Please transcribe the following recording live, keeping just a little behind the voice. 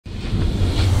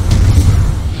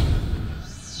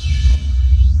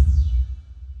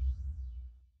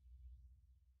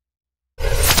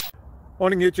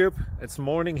Morning YouTube, it's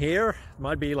morning here. It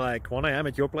might be like 1 a.m.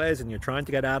 at your place and you're trying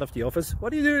to get out of the office.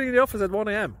 What are you doing in the office at 1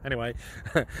 a.m? Anyway,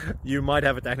 you might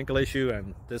have a technical issue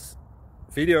and this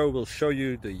video will show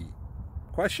you the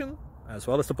question as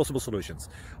well as the possible solutions.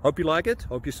 Hope you like it,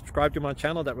 hope you subscribe to my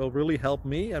channel. That will really help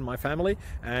me and my family,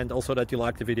 and also that you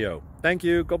like the video. Thank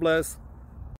you, God bless.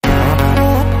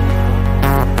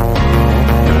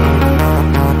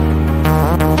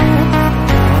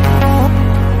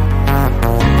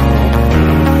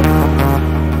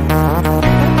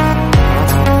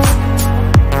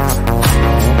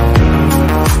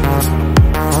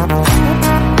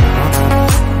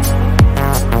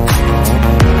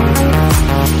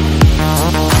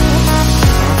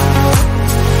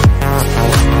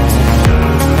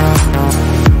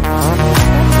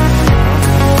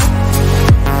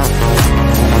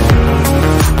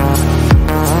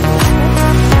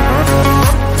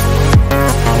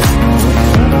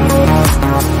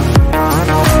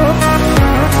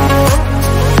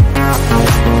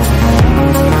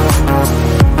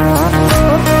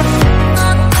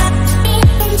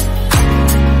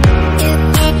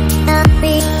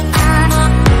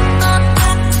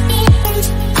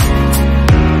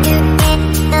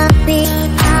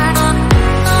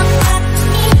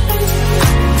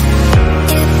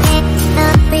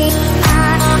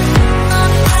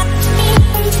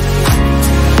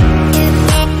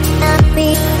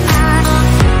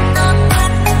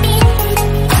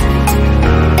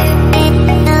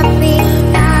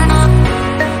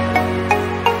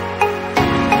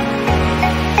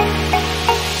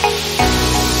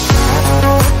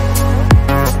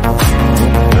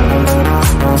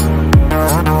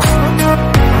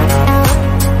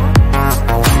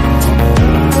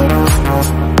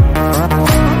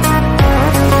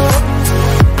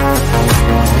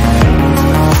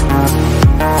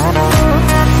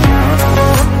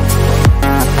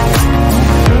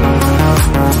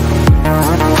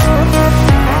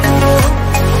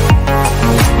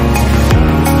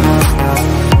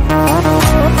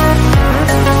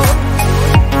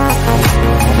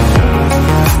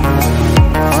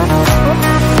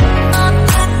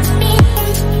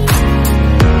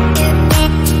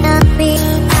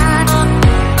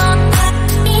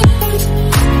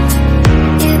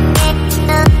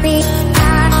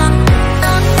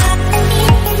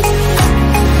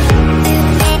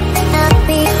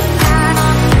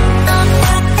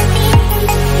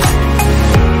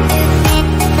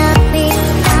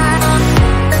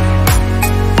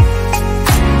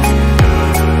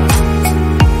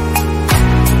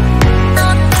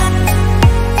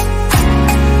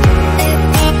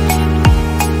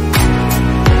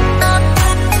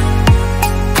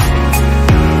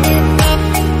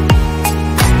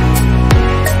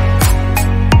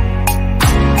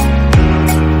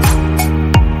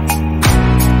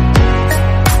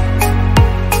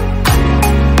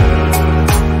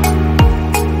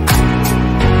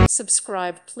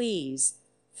 Subscribe, please.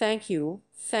 Thank you.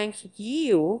 Thank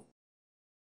you.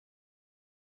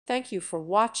 Thank you for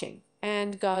watching,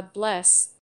 and God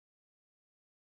bless.